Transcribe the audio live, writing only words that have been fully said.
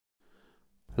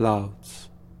Louds.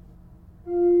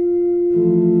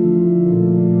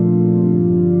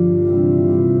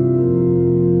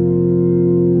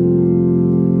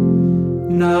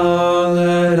 Now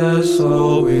let us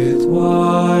all with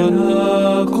one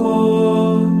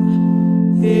accord,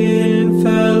 in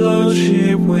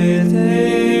fellowship with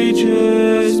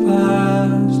ages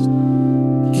past,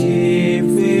 keep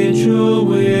vigil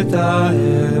with our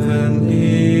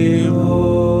heavenly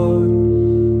Lord,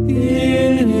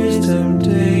 in His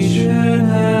temptation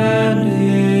and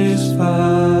His fast.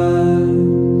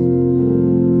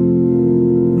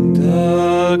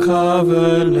 The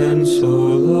covenant so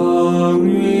long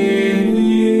revealed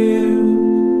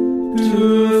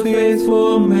to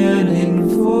faithful men in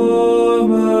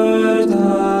former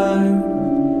time,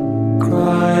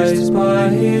 Christ by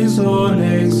His own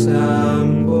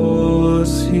example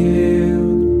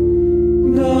sealed,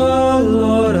 the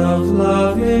Lord of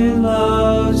love in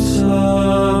love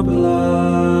sublime.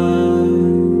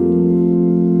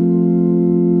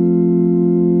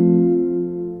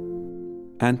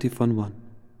 Antiphon 1.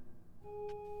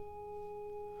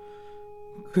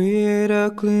 Create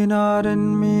a clean heart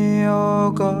in me,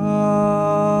 O God.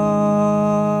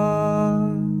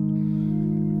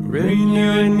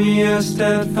 Renew in me a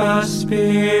steadfast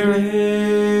spirit.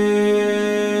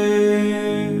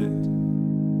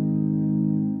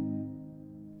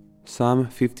 Psalm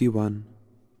 51.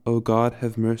 O God,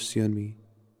 have mercy on me.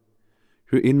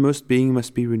 Your inmost being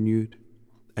must be renewed,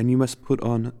 and you must put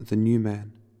on the new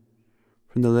man.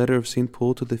 From the letter of St.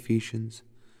 Paul to the Ephesians,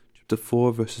 chapter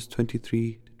 4, verses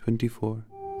 23 to 24.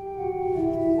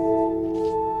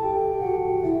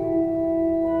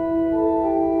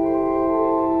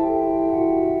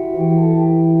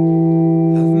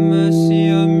 Have mercy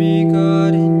on me,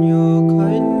 God, in your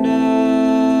kindness.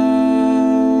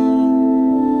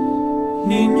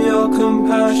 In your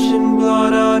compassion,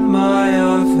 blot out my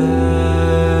offense.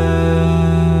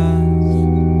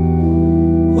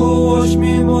 Oh, wash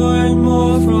me more and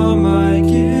more from my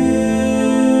guilt,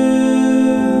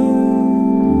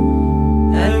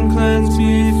 and cleanse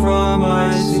me from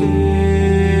my sin.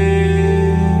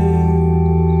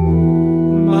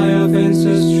 My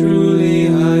offenses truly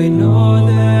I know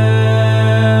them.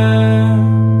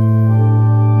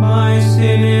 My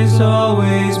sin is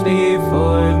always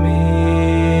before me.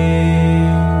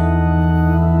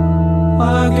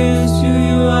 Against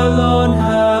you alone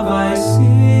have I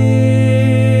sinned.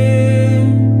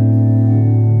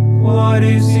 What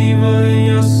is evil in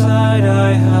your sight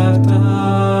I have done,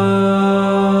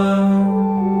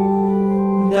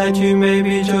 that you may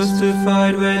be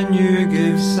justified when you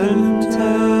give sentence,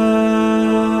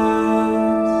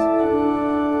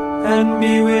 and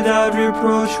be without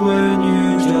reproach when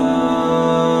you judge.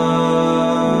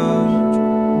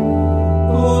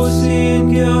 Oh, sin,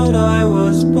 guilt, I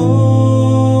was born,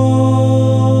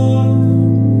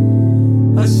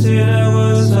 a sinner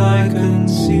was I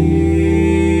conceived.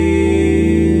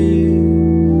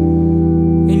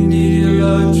 Indeed, you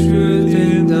love truth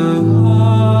in the heart.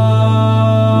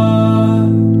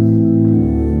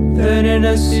 Then in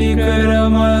the secret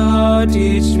of my heart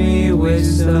teach me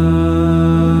wisdom.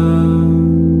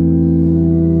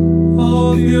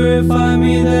 Oh, purify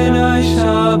me, then I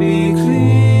shall be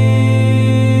clean.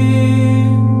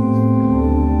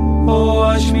 Oh,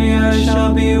 wash me, I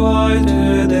shall be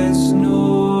whiter than snow.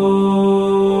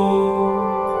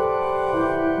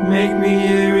 Make me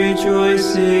a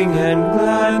rejoicing and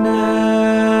gladness,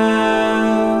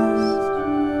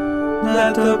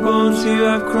 that the bones you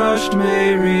have crushed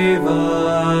may revive.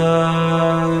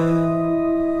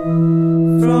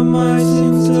 From my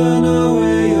sins turn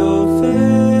away your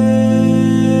face,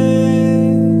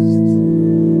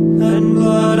 and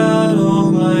blot out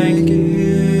all my guilt.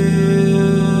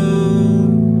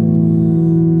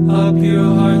 A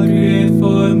pure heart create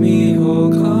for me, O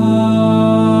God.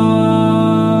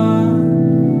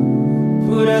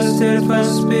 Put a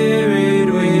steadfast spirit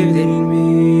within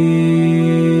me.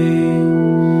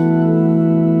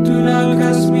 Do not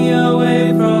cast me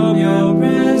away from your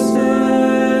presence,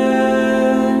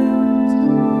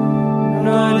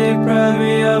 nor deprive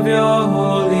me of your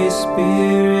Holy Spirit.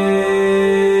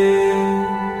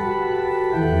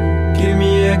 Give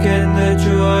me again the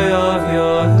joy of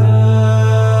your help,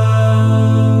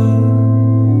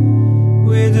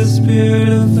 with the spirit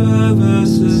of fervor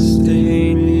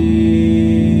sustain me,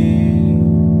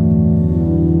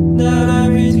 that I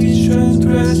may teach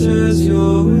transgressors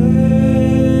your ways,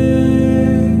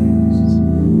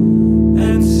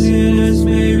 and sinners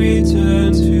may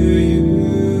return to you.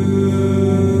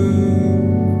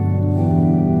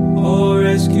 Oh,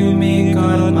 rescue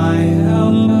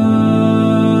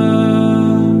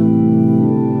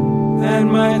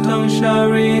and my tongue shall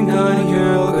ring out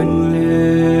your goodness.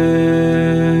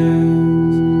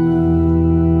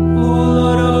 O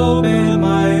Lord, open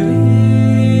my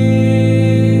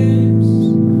lips,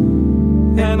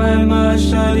 and my mouth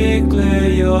shall declare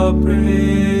your praise.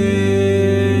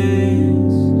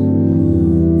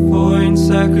 For in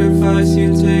sacrifice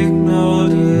you take no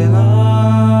delight,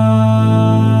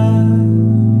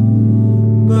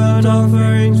 but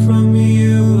offerings from me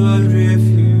you would refuse.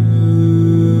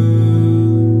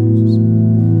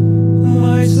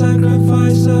 I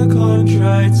sacrifice a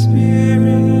contrite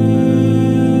spirit,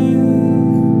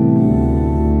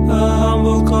 a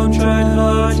humble contrite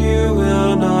heart you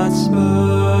will not spurn.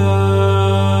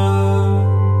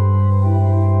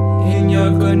 In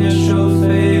your goodness show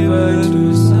favor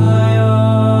to Zion,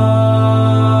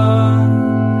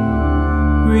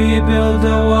 rebuild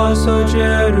the walls of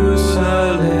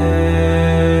Jerusalem.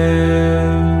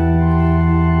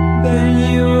 Then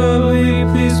you will be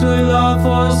pleased with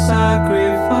lawful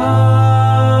sacrifice,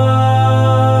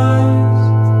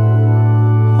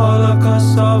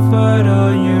 holocaust offered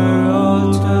on your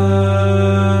altar.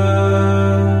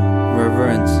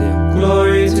 Reverencia.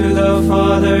 Glory to the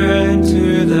Father and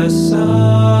to the Son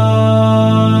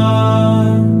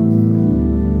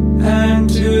and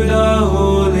to the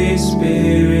Holy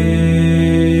Spirit,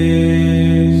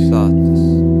 Satis.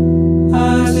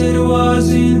 as it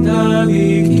was in the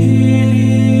beginning,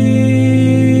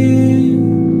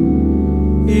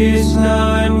 is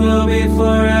now and will be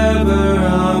forever.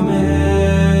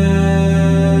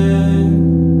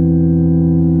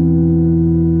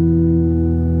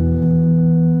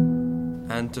 Amen.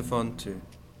 Antiphon 2.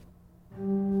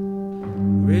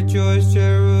 Rejoice,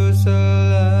 Jerusalem,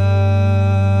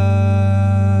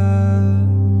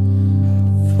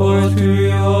 for through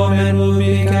you all men will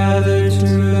be gathered to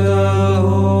the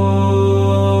Lord.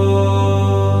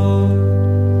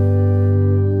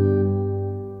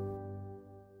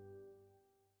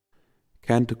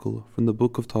 Canticle from the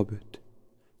Book of Tobit,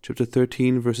 chapter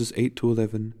 13, verses 8 to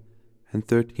 11 and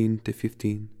 13 to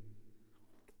 15.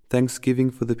 Thanksgiving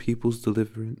for the people's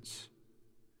deliverance.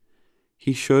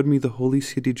 He showed me the holy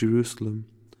city Jerusalem,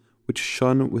 which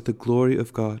shone with the glory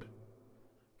of God.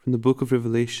 From the Book of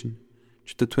Revelation,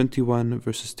 chapter 21,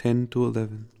 verses 10 to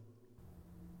 11.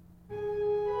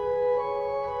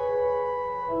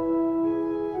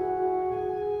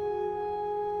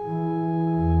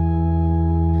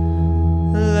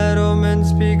 Let all men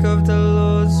speak of the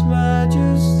Lord's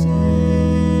majesty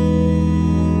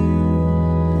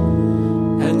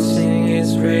and sing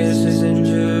his praises in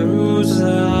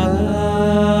Jerusalem.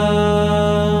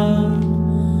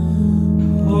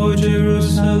 O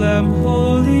Jerusalem,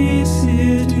 holy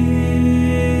city,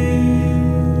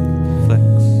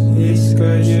 Flex. he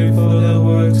scourged you for the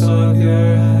works of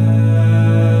your hands,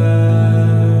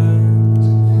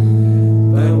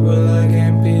 but will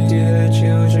again pity the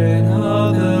children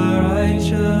of the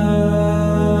righteous.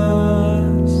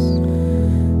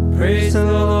 Praise the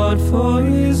Lord for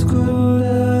his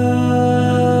goodness,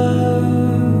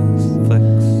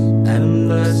 Flex. and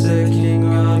bless the King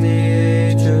of the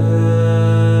ages,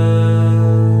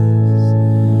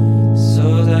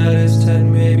 so that his tent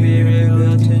may be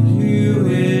rebuilt and you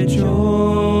with joy.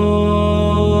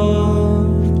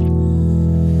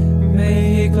 May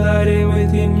he gladden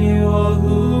within you all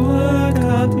who are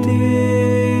captives.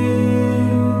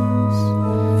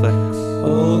 Flex.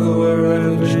 All who are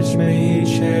ravished may he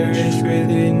cherish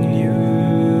within you.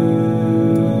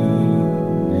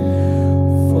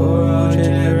 For all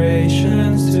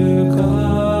generations to come,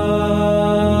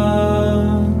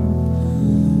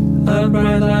 a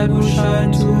bright light will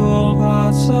shine to all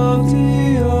parts of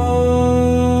the earth.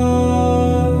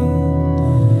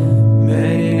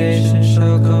 Many nations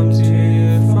shall come to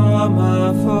you from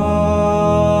afar,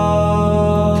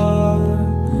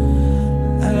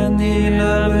 and the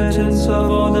inhabitants of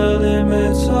all the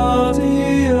limits of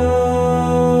the earth,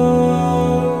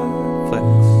 Flex.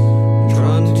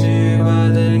 drawn to you by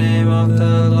the name of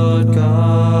the Lord God,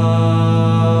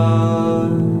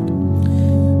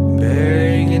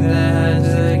 bearing in their hands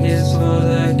the gifts for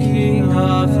the King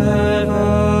of heaven.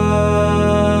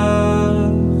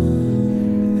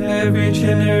 Every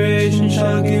generation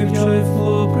shall give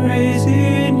joyful praise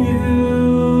in you,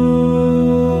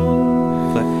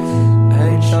 Flex.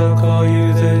 and shall call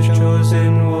you the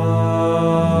chosen one,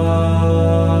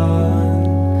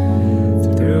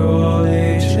 through all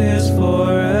ages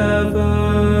forever.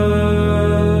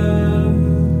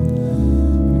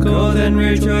 Go then,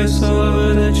 rejoice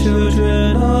over the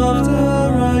children of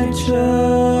the righteous,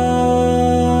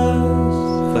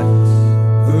 Flex.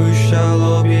 who shall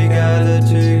all be gathered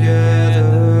together.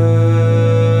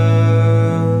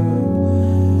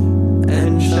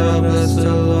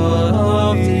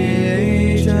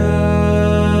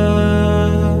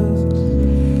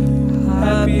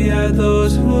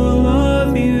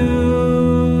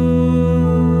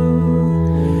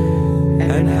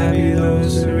 and happy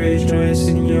those who rejoice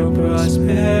in your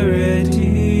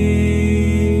prosperity.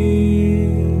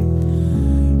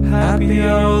 Happy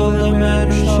are all the men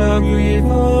who shall grieve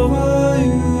over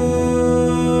you,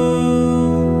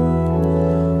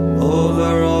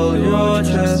 over all your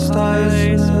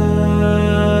chastisements,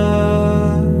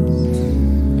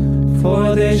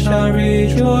 for they shall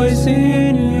rejoice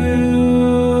in you,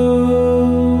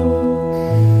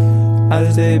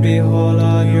 as they behold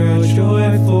all your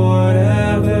joy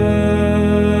forever.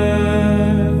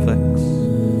 Flex.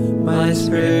 My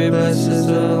spirit blesses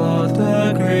the Lord,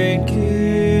 the great King.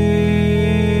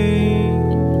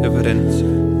 Evidence.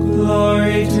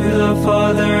 Glory to the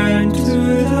Father and to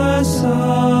the Son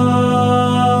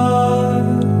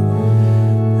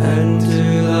and to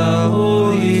the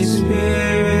Holy Spirit,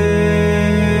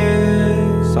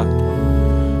 Sat.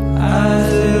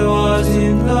 as it was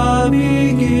in the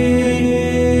beginning,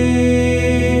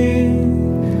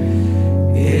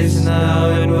 is now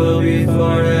and will be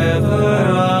forever.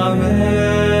 Amen.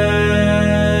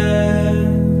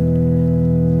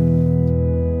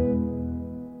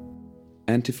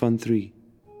 Antiphon 3.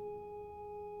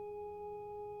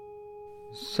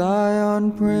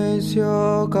 Zion, praise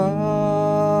your God,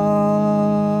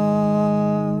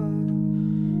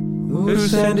 who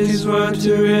sent his word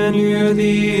to renew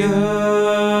the earth.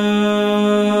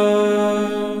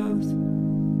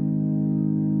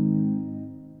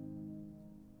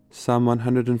 Psalm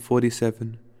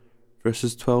 147,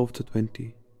 verses 12 to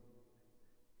 20.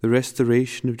 The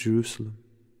restoration of Jerusalem.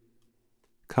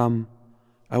 Come,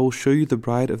 I will show you the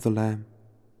bride of the Lamb.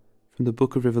 From the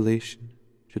book of Revelation,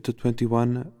 chapter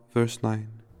 21, verse 9.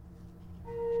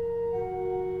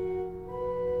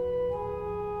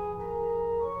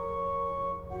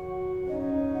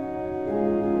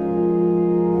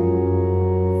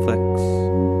 Flex.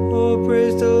 Oh,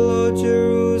 praise the Lord,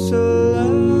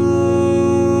 Jerusalem.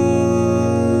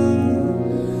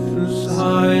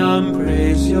 Zion,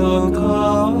 praise your God.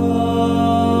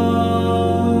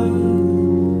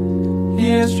 He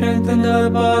has strengthened the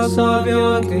bars of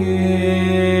your gates.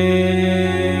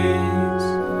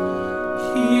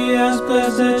 He has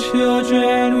blessed the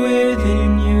children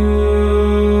within you.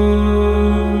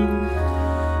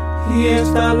 He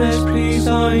established peace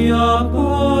on your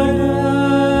borders.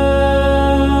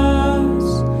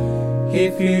 He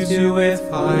feeds you with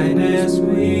finest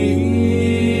wheat.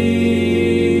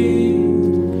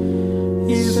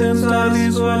 He sends out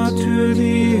his word to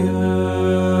the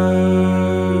earth,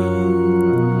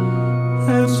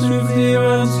 and swiftly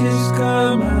runs his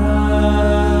command.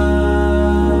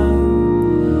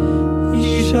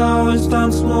 He showers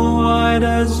down snow white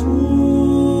as wool.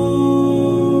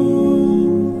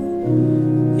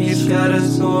 He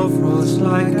scatters snow frost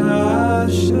like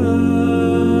ashes.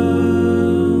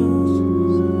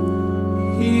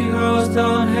 He hurls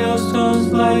down hailstones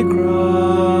like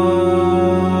grass.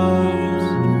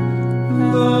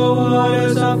 The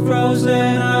waters are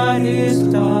frozen at his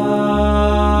touch.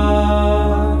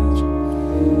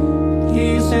 He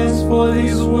sends forth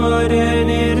his word and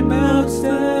it melts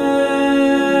them.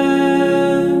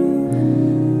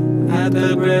 At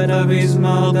the breath of his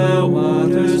mouth the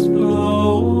waters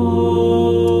flow.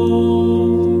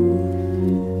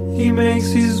 He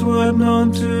makes his word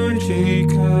known to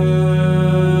Jacob,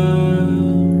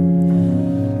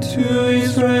 to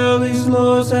Israel his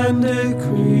laws and decrees.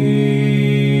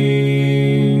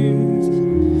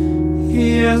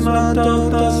 He has not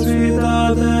dealt us with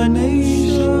other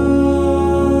nations.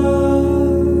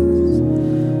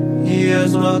 He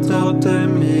has not taught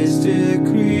them his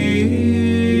decrees.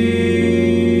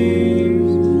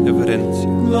 Evidence.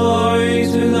 Glory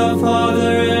to the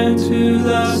Father and to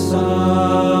the Son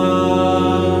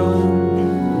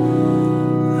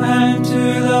and to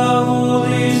the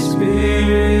Holy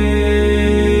Spirit,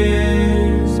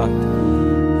 Sat.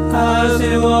 as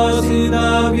it was in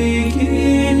the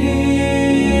beginning,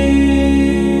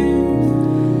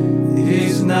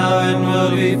 is now and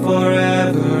will be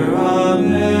forever.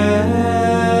 Amen.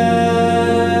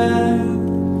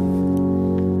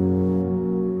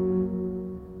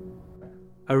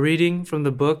 A reading from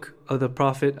the book of the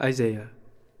prophet Isaiah.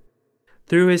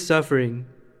 Through his suffering,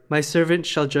 my servant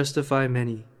shall justify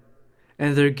many,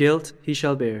 and their guilt he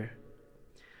shall bear.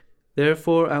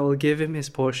 Therefore I will give him his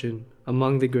portion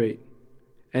among the great,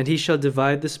 and he shall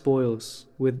divide the spoils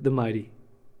with the mighty.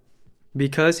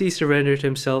 Because he surrendered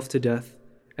himself to death,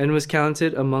 and was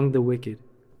counted among the wicked,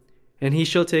 and he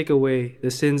shall take away the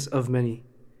sins of many,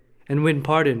 and win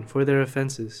pardon for their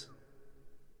offenses.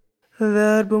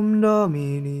 Verbum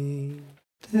Domini,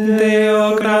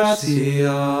 Deo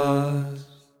gratias.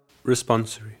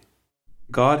 Responsory.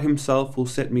 God himself will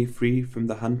set me free from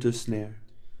the hunter's snare.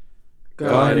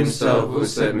 God himself will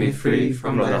set me free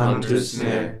from the hunter's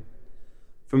snare,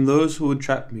 From those who would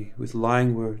trap me with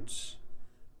lying words.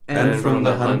 and from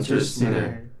the hunter's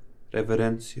snare.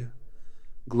 Reverencia.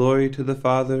 Glory to the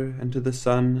Father, and to the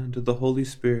Son, and to the Holy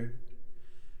Spirit.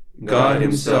 God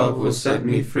himself will set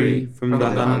me free from the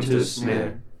hunter's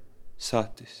snare.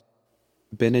 Satis.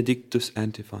 Benedictus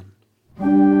Antiphon.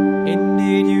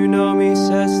 Indeed, you know me,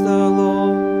 says the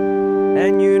Lord,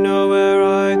 and you know where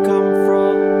I come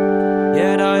from.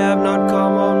 Yet I have not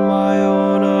come on my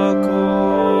own accord.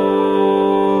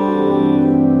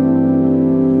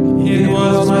 It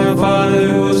was my Father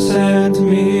who sent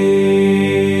me.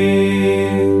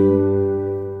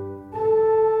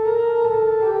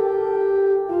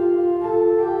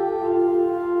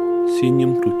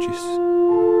 Signum Crucis.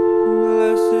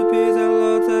 Blessed be the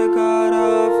Lord, the God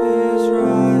of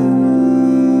Israel.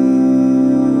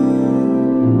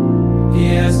 He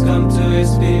has come to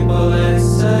his people and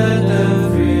set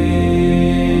them free.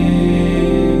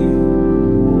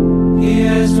 He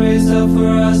has raised up for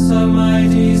us a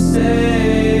mighty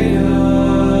Savior,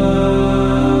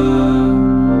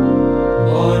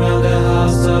 born of the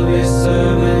house of his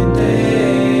servant David.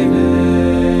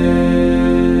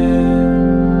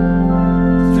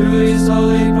 Through his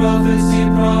holy prophets he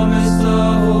promised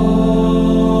of old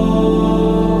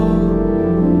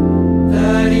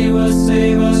that he will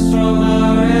save us from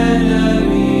our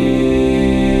enemies,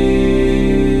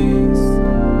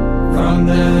 from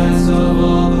the hands of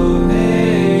all who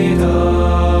hate us.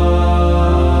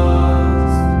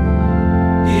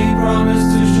 He promised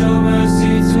to show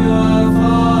mercy to our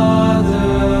fathers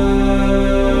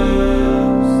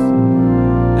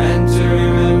and to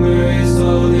remember his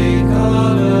holy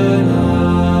covenant.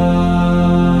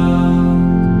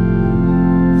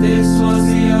 This was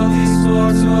the oath he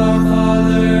swore to our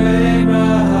father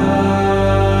Abraham,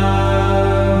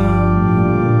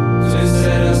 to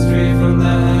set us free from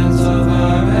the hands of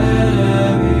our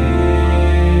enemies,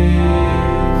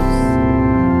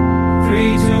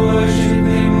 free to worship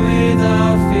him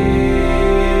without fear,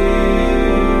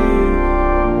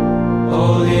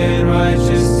 holy and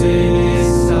righteous in his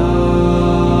sight,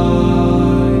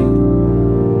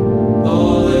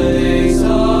 all the days of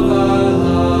our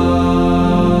life.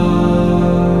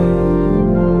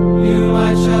 You,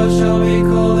 my child, shall be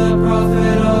called the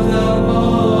prophet of the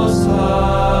Most High,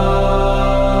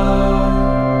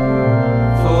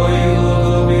 for you will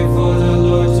go before the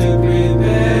Lord to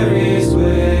prepare his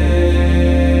way,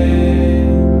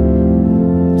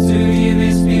 to give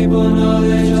his people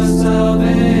knowledge of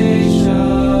salvation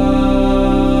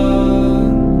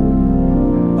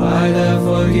by the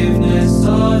forgiveness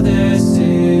of their sins,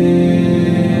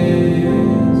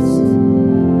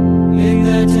 in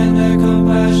the tender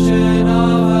compassion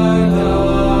of our God.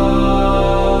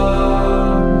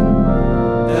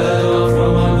 The dawn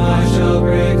from on high shall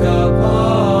break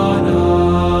upon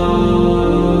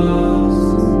us,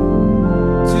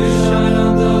 to shine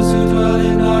on those who dwell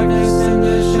in darkness and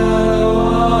the shadow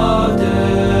of death,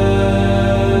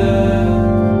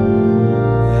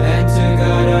 and to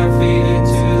guide our feet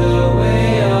into the way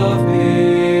of peace.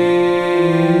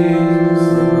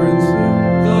 Reverencia.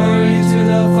 Glory to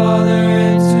the Father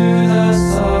and to the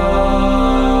Son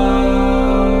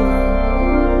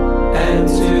and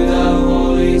to the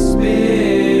Holy Spirit,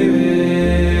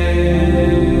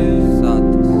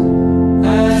 Satis.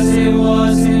 as it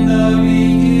was in the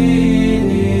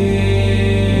beginning,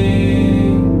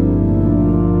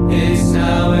 is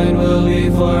now and will be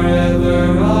forever.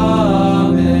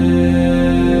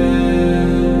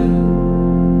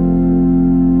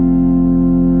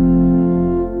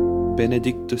 Amen.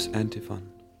 Benedictus Antiphon.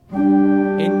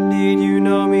 Indeed, you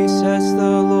know me, says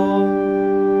the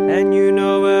Lord, and you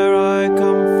know where I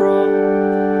come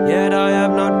from. Yet I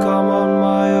have not come on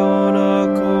my own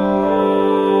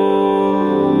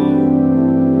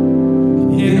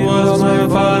accord. It was my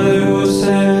Father who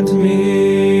sent me.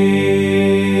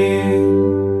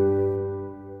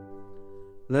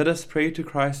 Let us pray to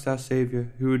Christ our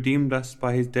Saviour, who redeemed us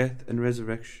by his death and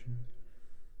resurrection.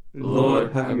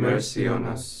 Lord, have mercy on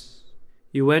us.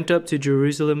 You went up to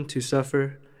Jerusalem to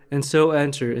suffer, and so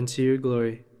enter into your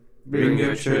glory. Bring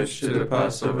your church to the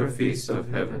Passover feast of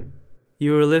heaven.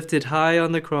 You were lifted high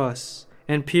on the cross,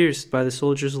 and pierced by the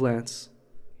soldier's lance.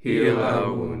 Heal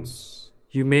our wounds.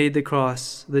 You made the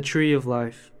cross the tree of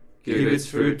life. Give its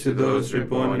fruit to those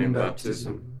reborn in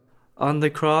baptism. On the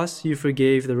cross you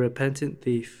forgave the repentant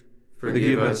thief.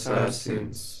 Forgive us our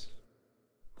sins.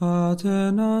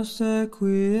 Pater noster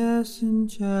qui es in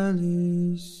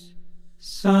celis,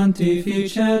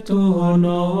 sanctificetur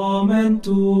nomen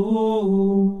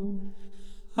tuum,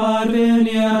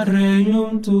 adveniat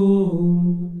regnum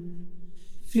tuum,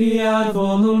 fiat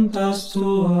voluntas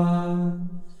tua,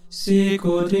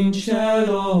 sicut in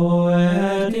cielo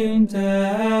et in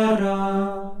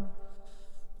terra.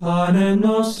 Panem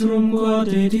nostrum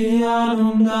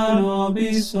quotidianum da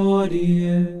nobis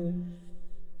hodie,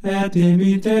 et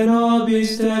dimitte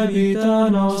nobis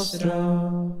debita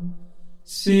nostra,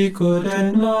 sicut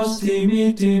et nos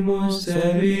dimittimus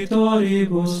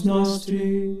debitoribus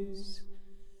nostris,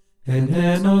 et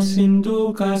ne nos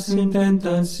inducas in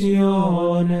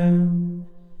tentationem,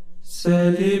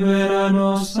 sed libera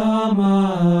nos a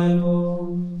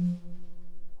malo.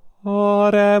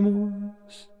 Oremus.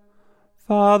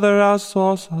 Father, our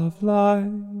source of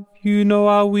life, you know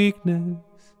our weakness.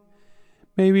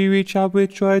 May we reach out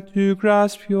with joy to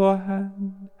grasp your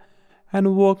hand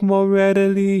and walk more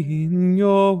readily in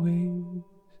your ways.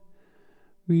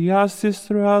 We ask this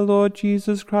through our Lord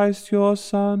Jesus Christ, your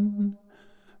Son,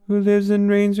 who lives and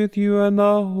reigns with you and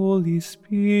the Holy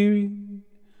Spirit,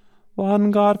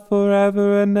 one God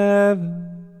forever and ever.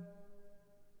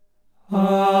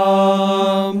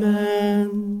 Amen.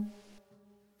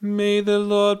 May the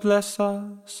Lord bless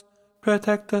us,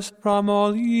 protect us from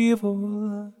all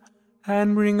evil,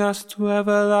 and bring us to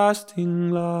everlasting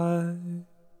life.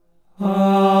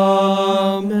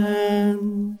 Amen.